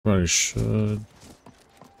Probably should.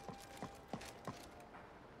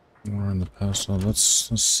 More in the past. So let's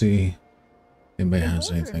see. If anybody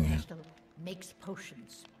has anything here. Makes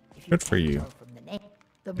potions. Good for you. From the name.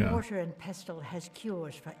 The mortar and pestle has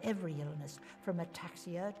cures for every illness, from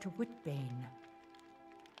ataxia to whitbane.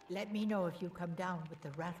 Let me know if you come down with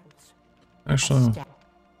the rattles. Actually,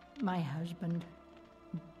 My husband.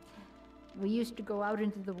 We used to go out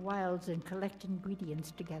into the wilds and collect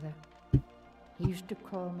ingredients together. He used to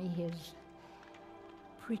call me his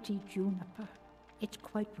pretty juniper. It's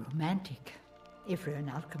quite romantic, if you're an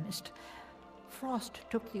alchemist. Frost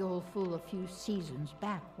took the old fool a few seasons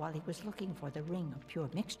back while he was looking for the ring of pure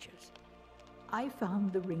mixtures. I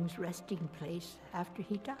found the ring's resting place after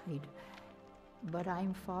he died, but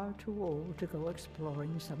I'm far too old to go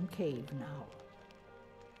exploring some cave now.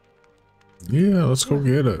 yeah, let's go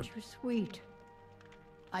get it. You're sweet.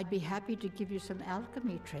 I'd be happy to give you some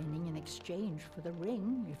alchemy training in exchange for the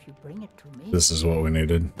ring if you bring it to me. This is what we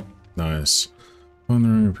needed. Nice. Find the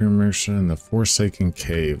ring of pure mixture in the Forsaken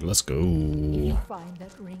Cave. Let's go. If you find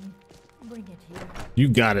that ring, bring it here. You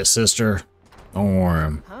got it, sister. Don't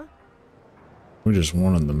worry. Huh? We just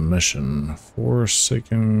wanted the mission.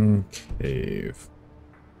 Forsaken Cave.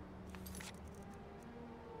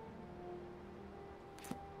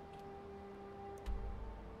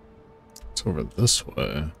 It's over this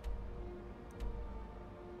way.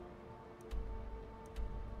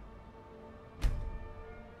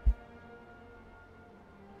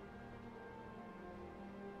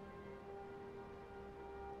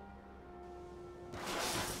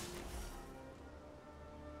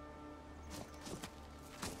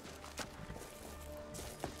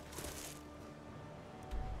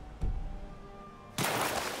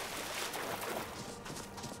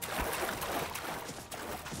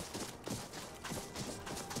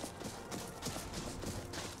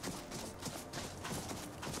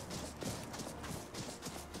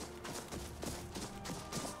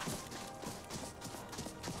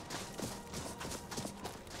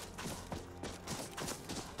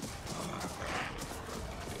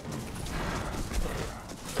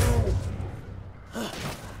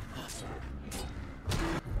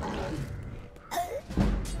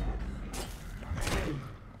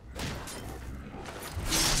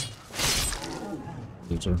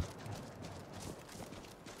 Loser.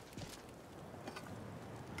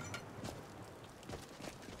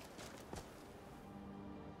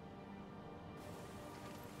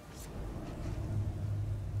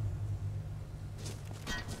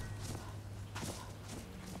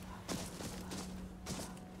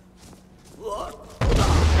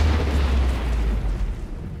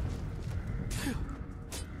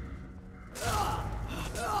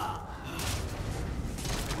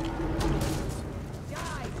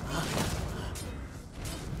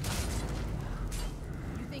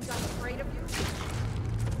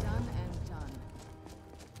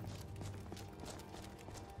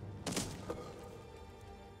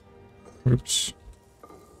 Oops.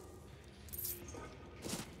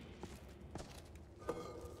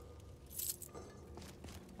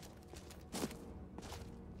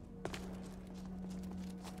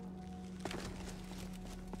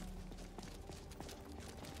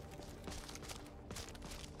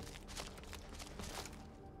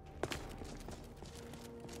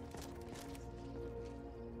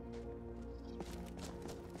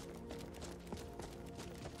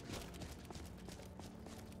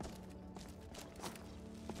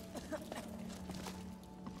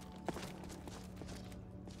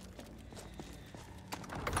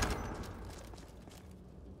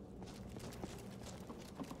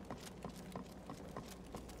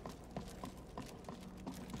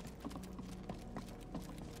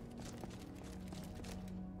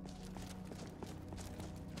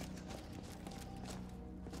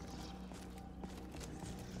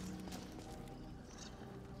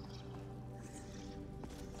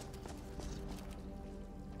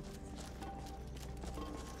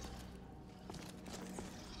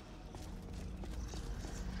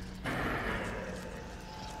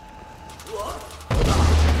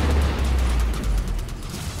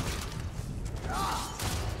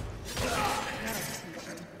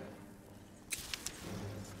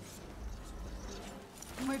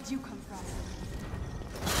 Where'd you come from?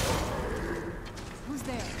 Who's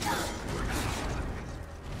there?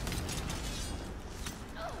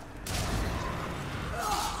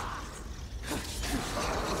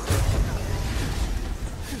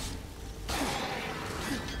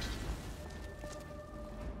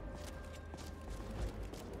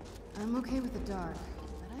 I'm okay with the dark,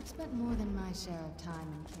 but I've spent more than my share of time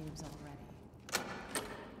in caves already.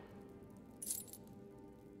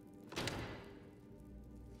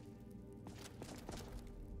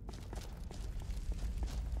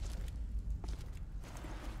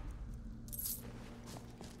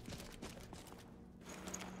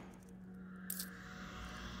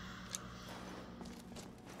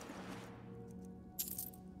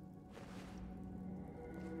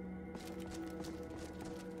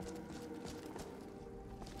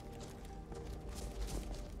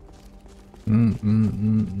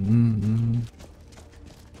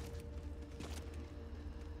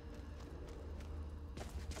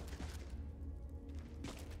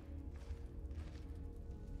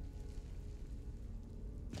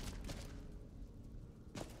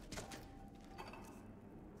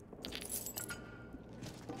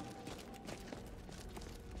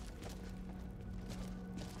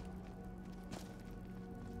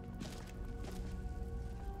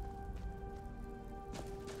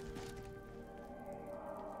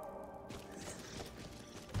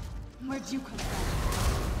 Where'd you come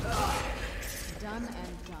from? Done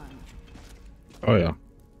and done. Oh yeah.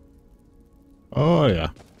 Oh yeah.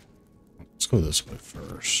 Let's go this way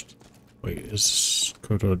first. Wait, is this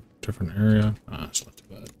go to a different area? Ah, it's not too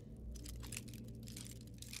bad.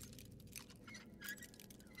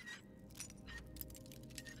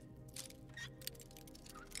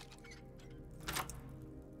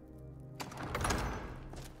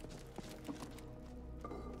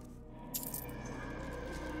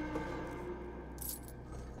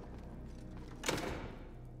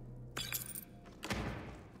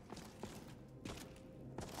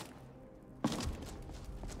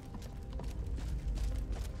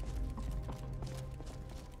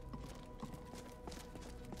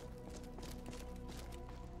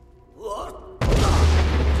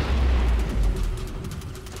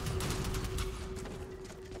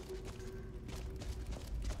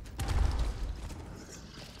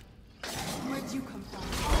 Where'd you come from?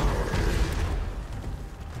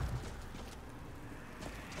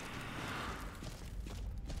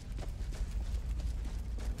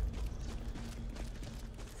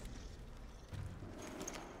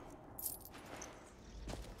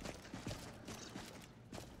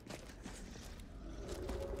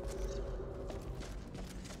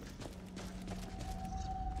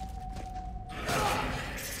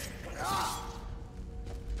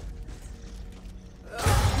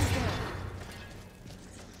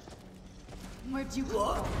 Where'd you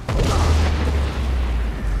come from?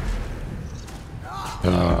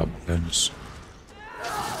 Ah, goodness.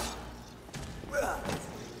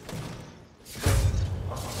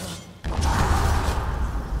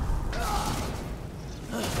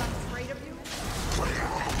 Afraid of you?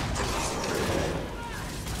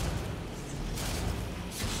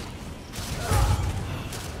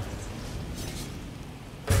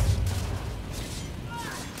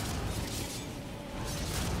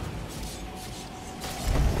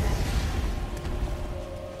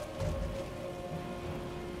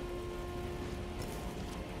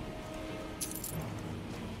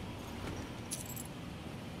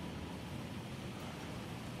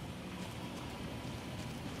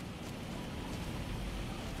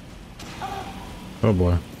 Oh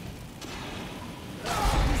boy.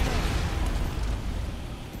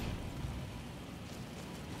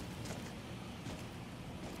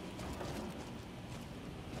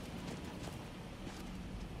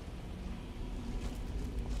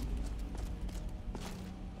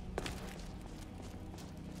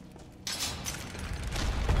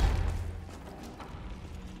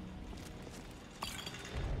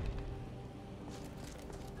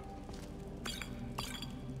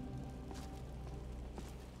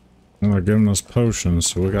 Well, they're giving us potions,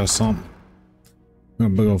 so we got something. Got a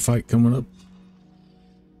big old fight coming up.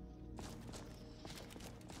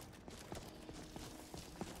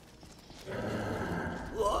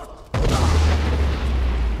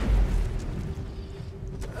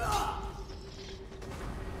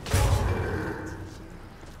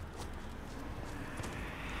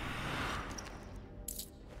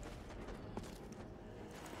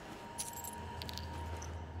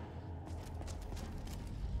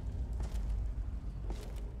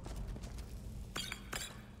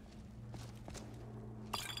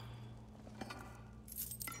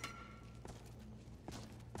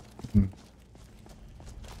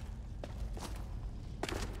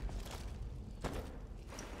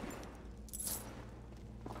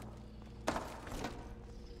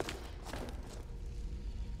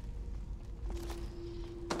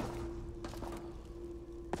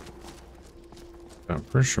 I'm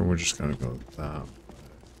pretty sure we're just gonna go with that.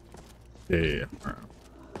 Yeah. All right.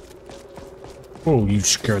 Oh, you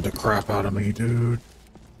scared the crap out of me, dude.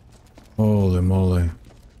 Holy moly.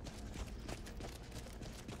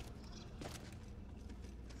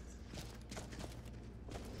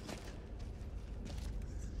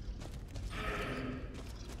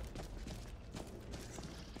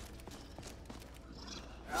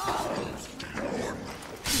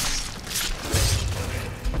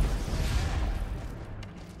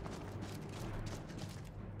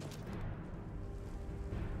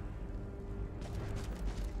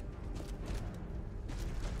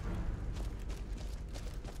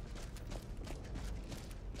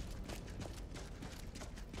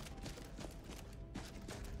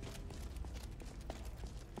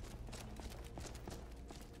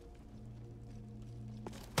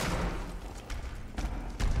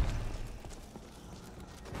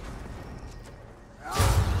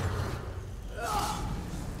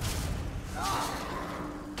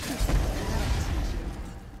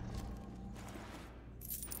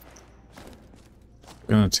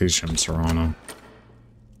 Gonna teach him Serrano.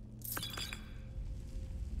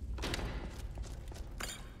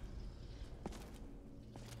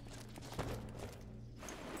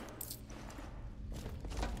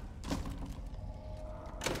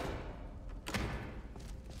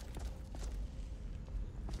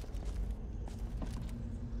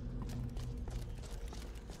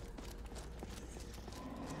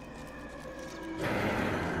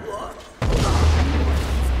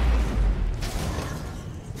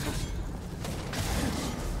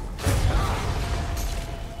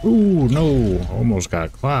 Ooh, no. Almost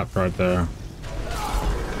got clapped right there.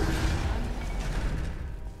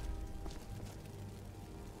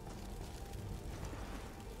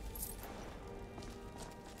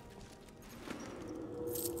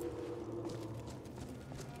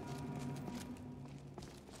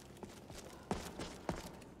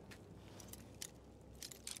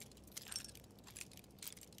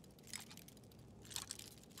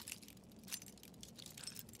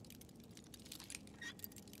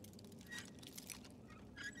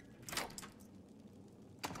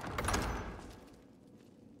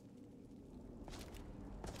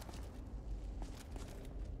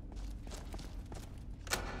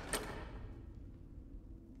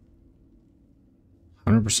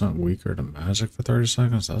 % weaker to magic for 30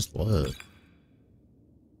 seconds? That's lit.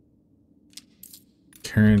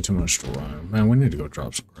 Carrying too much to run. Man, we need to go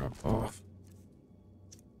drop some crap off.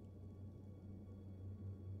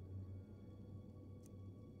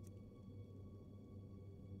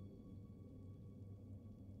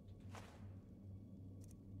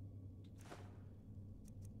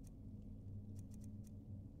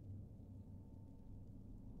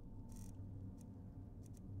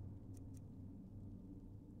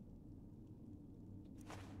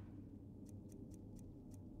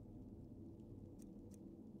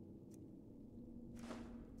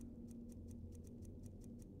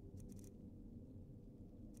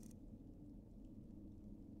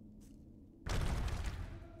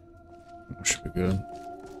 Should be good.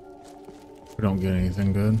 We don't get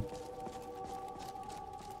anything good.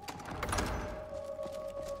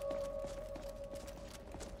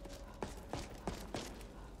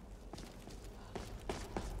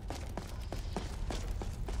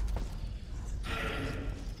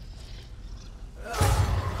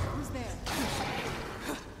 Who's there?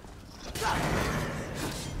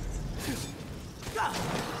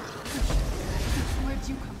 Where'd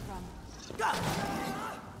you come from? Done and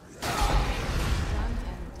done.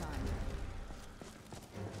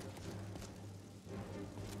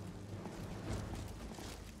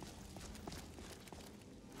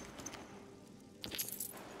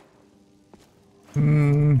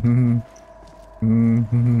 Mm-hmm.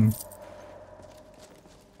 Mm-hmm.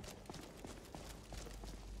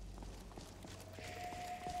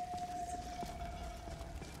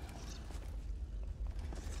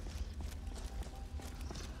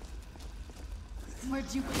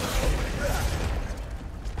 Where'd you come from?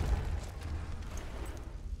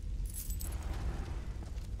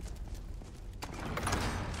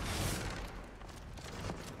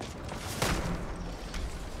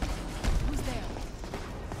 Who's there?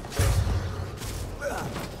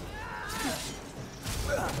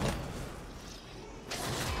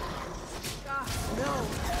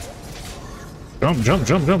 Jump, jump,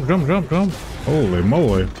 jump, jump, jump, jump, jump. Holy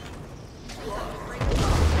moly.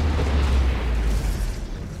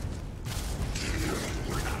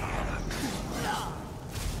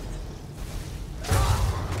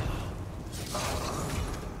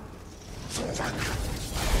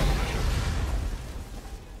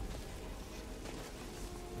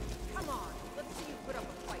 Come on, let's see you put up a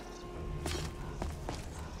fight.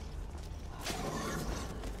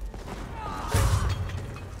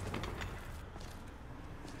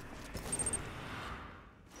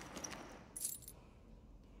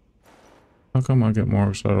 How come I get more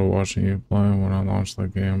excited watching you play when I launch the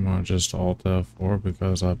game? I just alt F4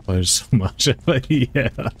 because I played so much of it. Yeah,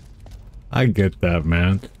 I get that,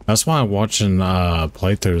 man. That's why watching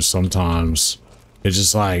playthroughs sometimes, it's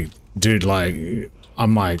just like, dude, like,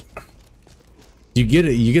 I'm like, you get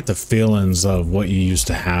it, you get the feelings of what you used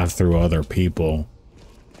to have through other people,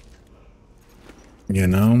 you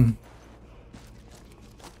know?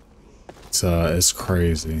 It's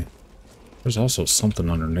crazy. There's also something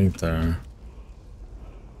underneath there.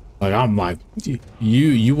 Like, I'm like,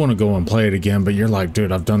 you want to go and play it again, but you're like,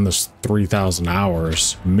 dude, I've done this 3,000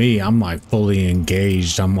 hours. Me, I'm like fully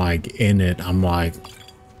engaged. I'm like in it. I'm like,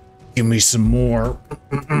 give me some more.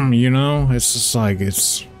 You know, it's just like,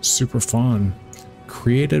 it's super fun.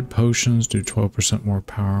 Created potions do 12% more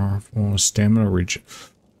powerful stamina reach.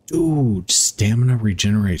 Dude, stamina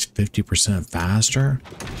regenerates 50% faster?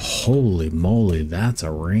 Holy moly, that's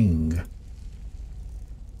a ring.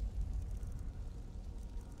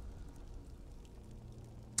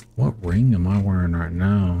 What ring am I wearing right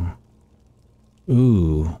now?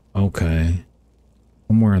 Ooh, okay.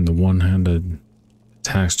 I'm wearing the one-handed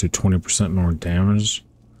attacks do 20% more damage,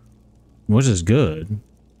 which is good,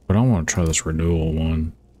 but I want to try this renewal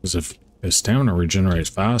one. Because if stamina regenerates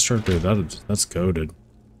faster, dude, that's goated.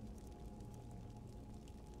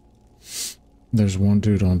 There's one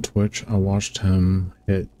dude on Twitch. I watched him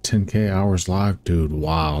hit 10k hours live. Dude,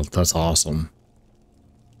 wow, that's awesome.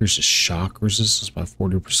 Here's his shock resistance by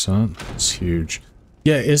 40%. That's huge.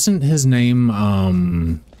 Yeah, isn't his name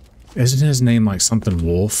like something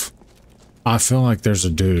Wolf? I feel like there's a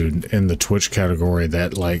dude in the Twitch category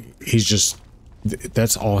that like he's just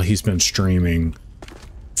that's all he's been streaming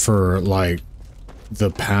for like the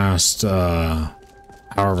past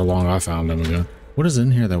however long I found him ago. What is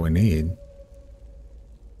in here that we need?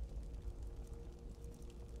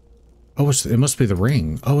 Oh, it must be the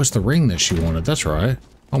ring. Oh, it's the ring that she wanted. That's right.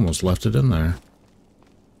 Almost left it in there.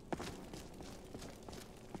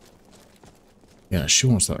 Yeah, she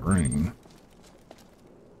wants that ring.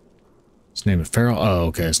 His name is Farrell. Oh,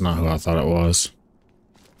 okay. It's not who I thought it was.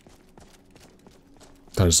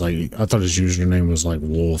 I thought his username was like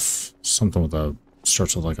Wolf. Something with a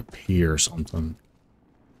starts with like a P or something.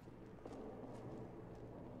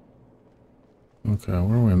 Okay,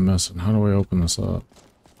 what are we missing? How do we open this up?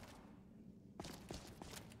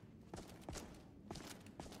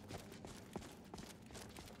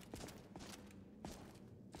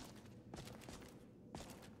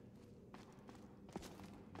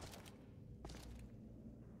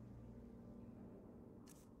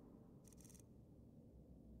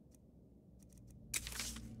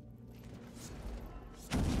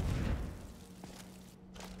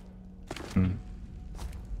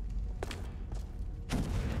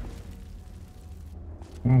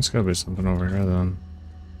 Well, it's gotta be something over here then.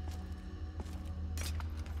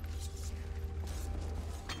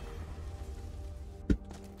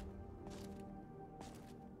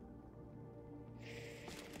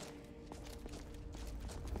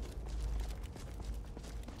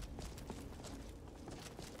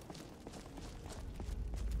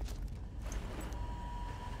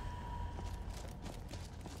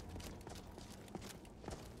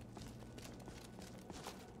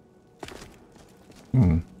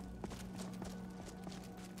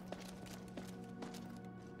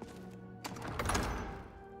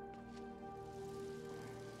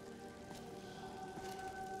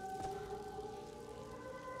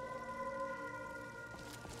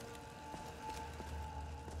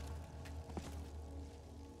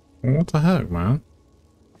 What the heck, man?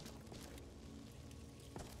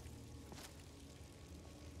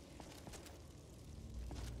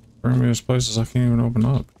 Bring me to places I can't even open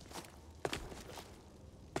up.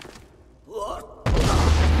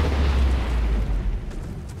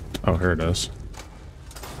 Oh, here it is.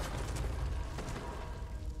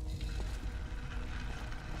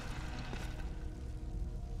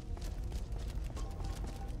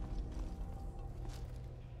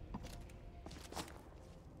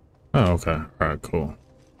 Oh, okay. Alright, cool.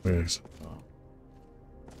 I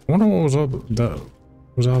wonder what was up that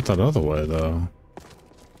was out that other way though.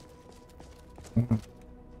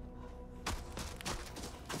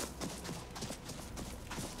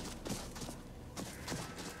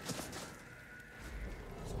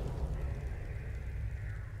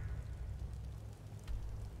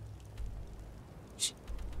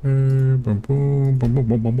 Boom, boom, boom, boom,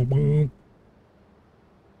 boom, boom, boom, boom.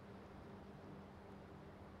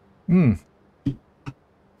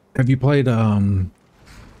 Have you played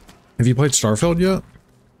Starfield yet?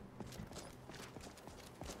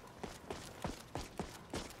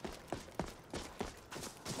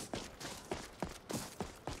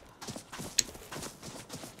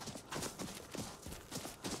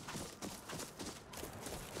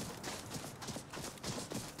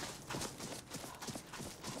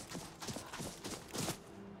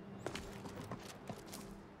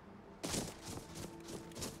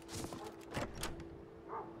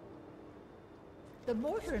 The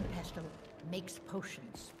mortar and pestle makes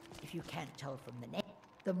potions, if you can't tell from the name.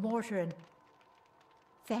 The mortar and...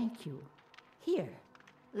 Thank you. Here,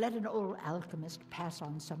 let an old alchemist pass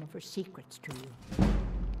on some of her secrets to you.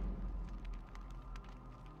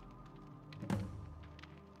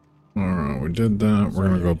 Alright, we did that. We're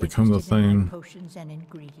gonna go become the thing. Potions and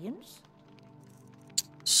ingredients?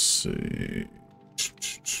 Let's see.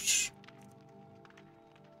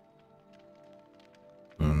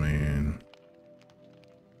 I mean...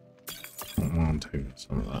 take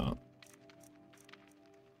some of that.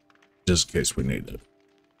 Just in case we need it.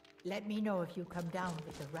 Let me know if you come down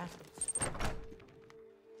with the rattles.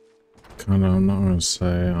 Kinda, I'm not gonna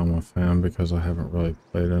say I'm a fan because I haven't really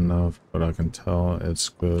played enough, but I can tell it's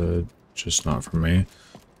good, just not for me.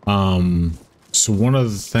 So one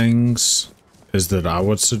of the things is that I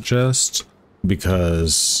would suggest,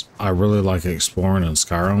 because I really like exploring in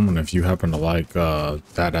Skyrim, and if you happen to like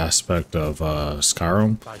that aspect of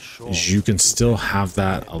Skyrim, is you can still have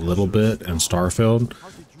that a little bit in Starfield.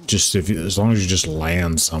 Just as long as you just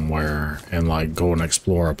land somewhere and like go and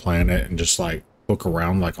explore a planet and just like look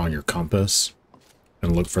around like on your compass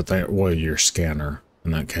and look for things, well, your scanner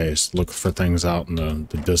in that case, look for things out in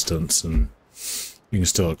the distance, and you can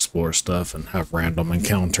still explore stuff and have random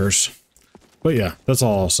encounters. But yeah, that's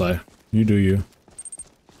all I'll say. You do you.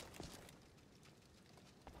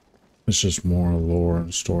 It's just more lore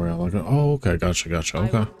and story. I like it. Oh, okay, gotcha,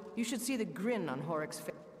 okay. You should see the grin on Horik's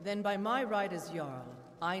face. Then by my right as Jarl,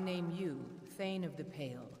 I name you Thane of the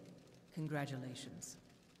Pale. Congratulations.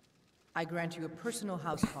 I grant you a personal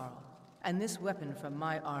housecarl, and this weapon from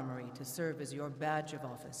my armory to serve as your badge of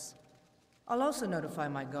office. I'll also notify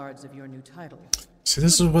my guards of your new title. See,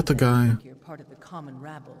 this is what the guy... You're part of the common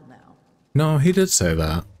rabble now. No, he did say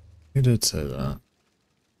that. He did say that.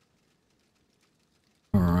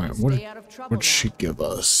 Alright, what'd she give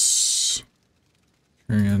us?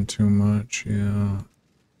 Carrying too much, yeah.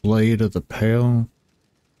 Blade of the Pale.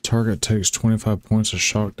 Target takes 25 points of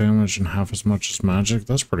shock damage and half as much as magic.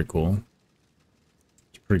 That's pretty cool.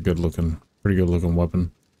 It's pretty good looking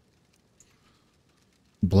weapon.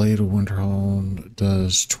 Blade of Winterhold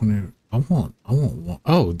does 20. I want one.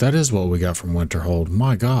 Oh, that is what we got from Winterhold.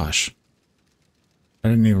 My gosh. I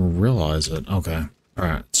didn't even realize it. Okay.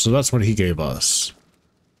 Alright, so that's what he gave us.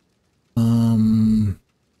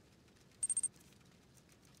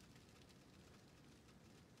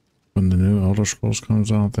 When the new Elder Scrolls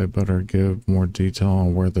comes out, they better give more detail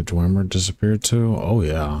on where the Dwemer disappeared to. Oh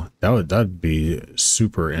yeah, that'd be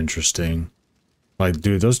super interesting. Like,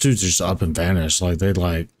 dude, those dudes just up and vanished. Like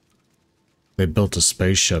they built a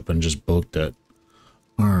spaceship and just booked it.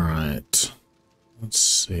 All right, let's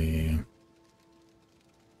see.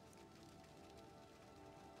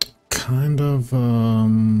 Kind of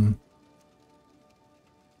man,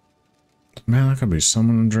 that could be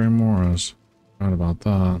summoning Dramoras. Right about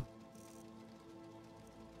that.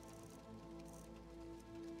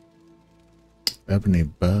 Ebony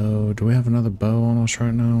bow. Do we have another bow on us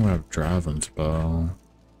right now? We have Draven's bow.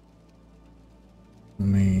 I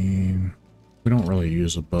mean, we don't really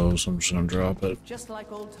use a bow, so I'm just gonna drop it. Just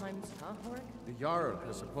like old times, huh, Horik? The Jarl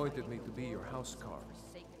has appointed me to be your housecarl.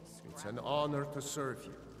 It's an honor to serve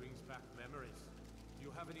you. Brings back memories. Do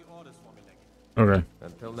you have any orders for me, Legend? Okay.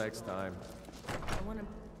 Until next time. I want to...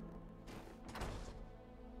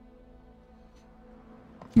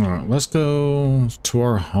 Alright, let's go to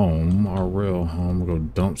our home, our real home. We'll go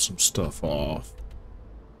dump some stuff off.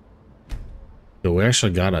 Yo, we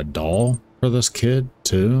actually got a doll for this kid,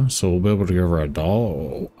 too, so we'll be able to give her a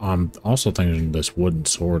doll. I'm also thinking this wooden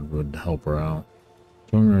sword would help her out.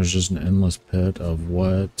 Dwemer is just an endless pit of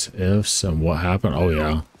what ifs and what happened. Oh,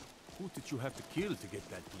 yeah. Who did you have to kill to get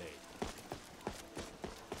that blade?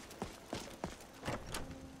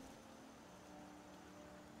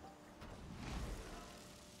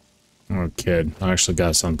 Oh, kid, I actually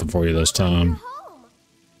got something for you this time. Home.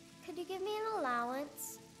 Could you give me an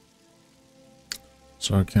allowance?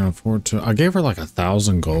 So I can't afford to. I gave her like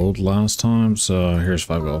 1,000 gold last time, so here's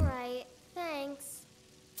 5 gold. Alright, thanks.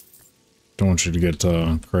 Don't want you to get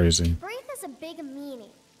crazy. Wraith has a big meaning.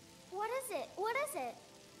 What is it? What is it?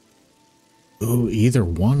 Ooh, either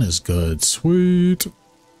one is good. Sweet.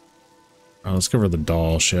 Alright, let's give her the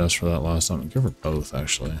doll. She asked for that last time. Give her both,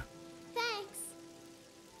 actually. Thanks.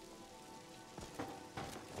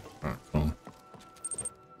 Alright, cool.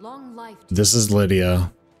 Long life. This is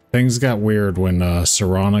Lydia. Things got weird when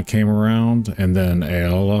Serana came around, and then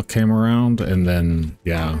Aola came around, and then,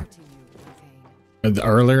 yeah.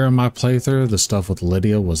 Earlier in my playthrough, the stuff with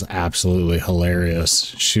Lydia was absolutely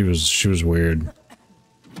hilarious. She was weird.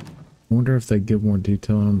 I wonder if they give more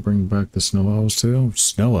detail and bring back the snow elves too.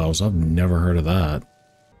 Snow elves? I've never heard of that.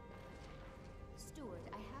 Steward,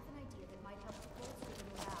 I have an idea that might help bolster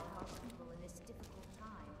the morale of our people in this difficult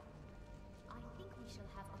time. I think we shall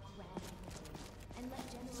have a grand meeting and let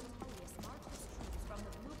General Tullius march his troops from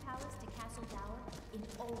the Blue Palace to Castle Dower in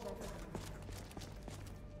all their forms.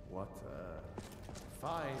 What a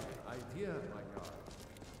fine idea, my god.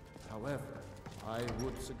 However, I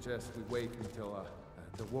would suggest we wait until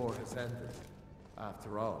the war has ended.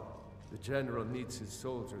 After all, the general needs his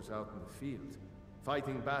soldiers out in the field.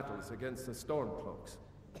 fighting battles against the Stormcloaks.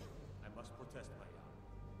 I must protest, my Jarl.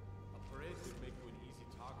 A parade would make you an easy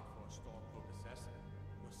target for a Stormcloak assassin.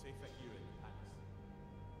 You're safer here in the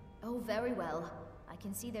palace. Oh, very well. I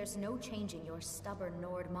can see there's no changing your stubborn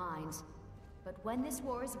Nord minds. But when this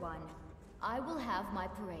war is won, I will have my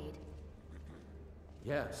parade.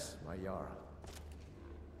 Yes, my Jarl.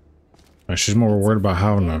 She's more worried about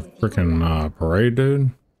having a freaking parade,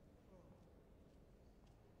 dude.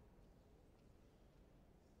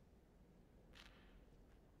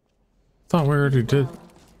 Thought we already did.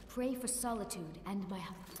 Pray for solitude and my.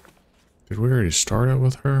 Did we already start it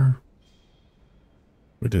with her?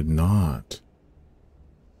 We did not.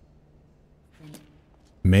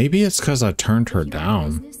 Maybe it's because I turned her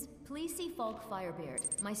down. Please see Falk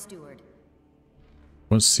Firebeard, my steward.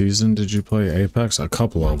 What season did you play Apex? A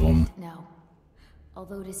couple of them. No.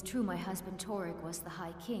 Although it is true my husband Torek was the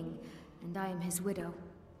High King, and I am his widow.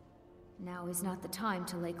 Now is not the time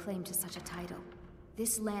to lay claim to such a title.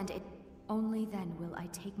 This land, only then will I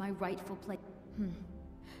take my rightful place.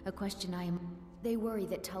 A question I am... They worry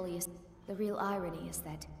that Tullius... The real irony is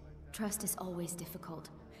that trust is always difficult.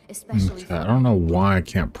 Especially okay, I don't know why I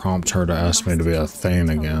can't prompt her to ask me to be a Thane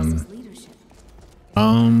again.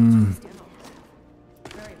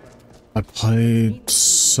 I played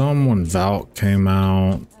some when Valk came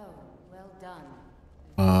out.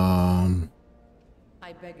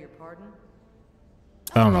 I beg your pardon?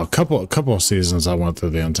 I don't know, a couple of seasons I went through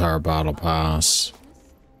the entire battle pass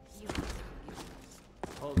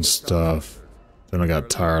and stuff. Then I got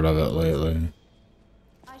tired of it lately.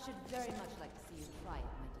 I should very much like to see you try it,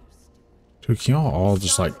 my dear steward. Dude, can y'all all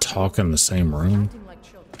just like talk in the same room? Acting like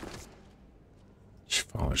children. She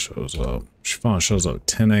finally shows up. She finally shows up at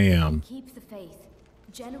 10 a.m. Keep the faith.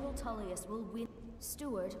 General Tullius will win.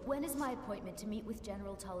 Steward, when is my appointment to meet with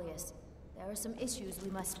General Tullius? There are some issues we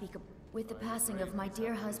must speak of. With the passing of my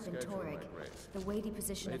dear husband Torek, the weighty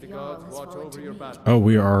position of Jarl has fallen to me. Oh,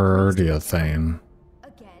 we are already a Thane.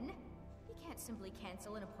 Again? You can't simply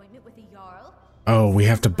cancel an appointment with a Jarl. Oh, we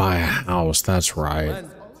have to buy a house. That's right. All of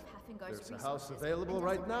Hafengar's There's a house available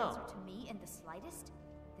right now. To me in the slightest?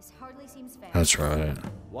 This hardly seems fair. That's right.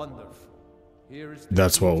 Wonderful. Here is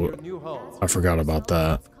That's what your new home. I forgot about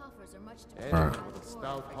that. Coffers are much to Any Alright. with a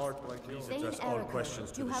stout heart like yours. Thane address all Erica,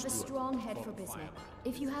 questions to you the have a steward. strong head for business.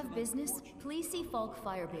 If you have business, please see Falk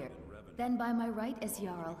Firebeard. Then by my right as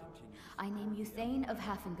Jarl, I name you Thane of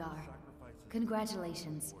Hafengar.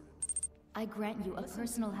 Congratulations. I grant you a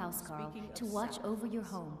personal housecarl to watch over your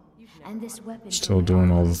home, and this weapon... Still doing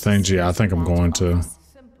all the things. Yeah, I think I'm going to.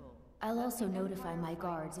 I'll also notify my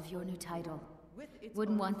guards of your new title.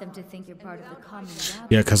 Wouldn't want them to think you're part of the common rabble.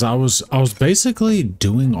 Yeah, because I was basically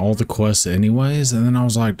doing all the quests anyways, and then I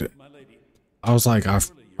was like,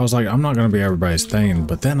 I'm not gonna be everybody's Thane,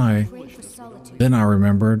 but then I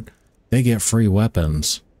remembered they get free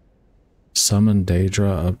weapons. Summon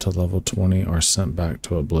Daedra up to level 20 or sent back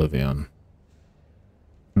to Oblivion.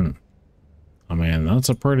 I mean, that's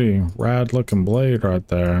a pretty rad looking blade right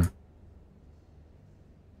there.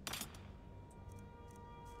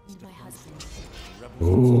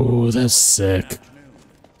 Ooh, that's sick.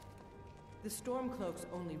 The Stormcloaks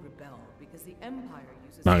only rebel because the Empire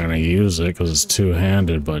uses... Not gonna use it because it's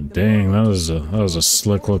two-handed, but dang, that was a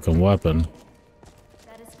slick looking weapon.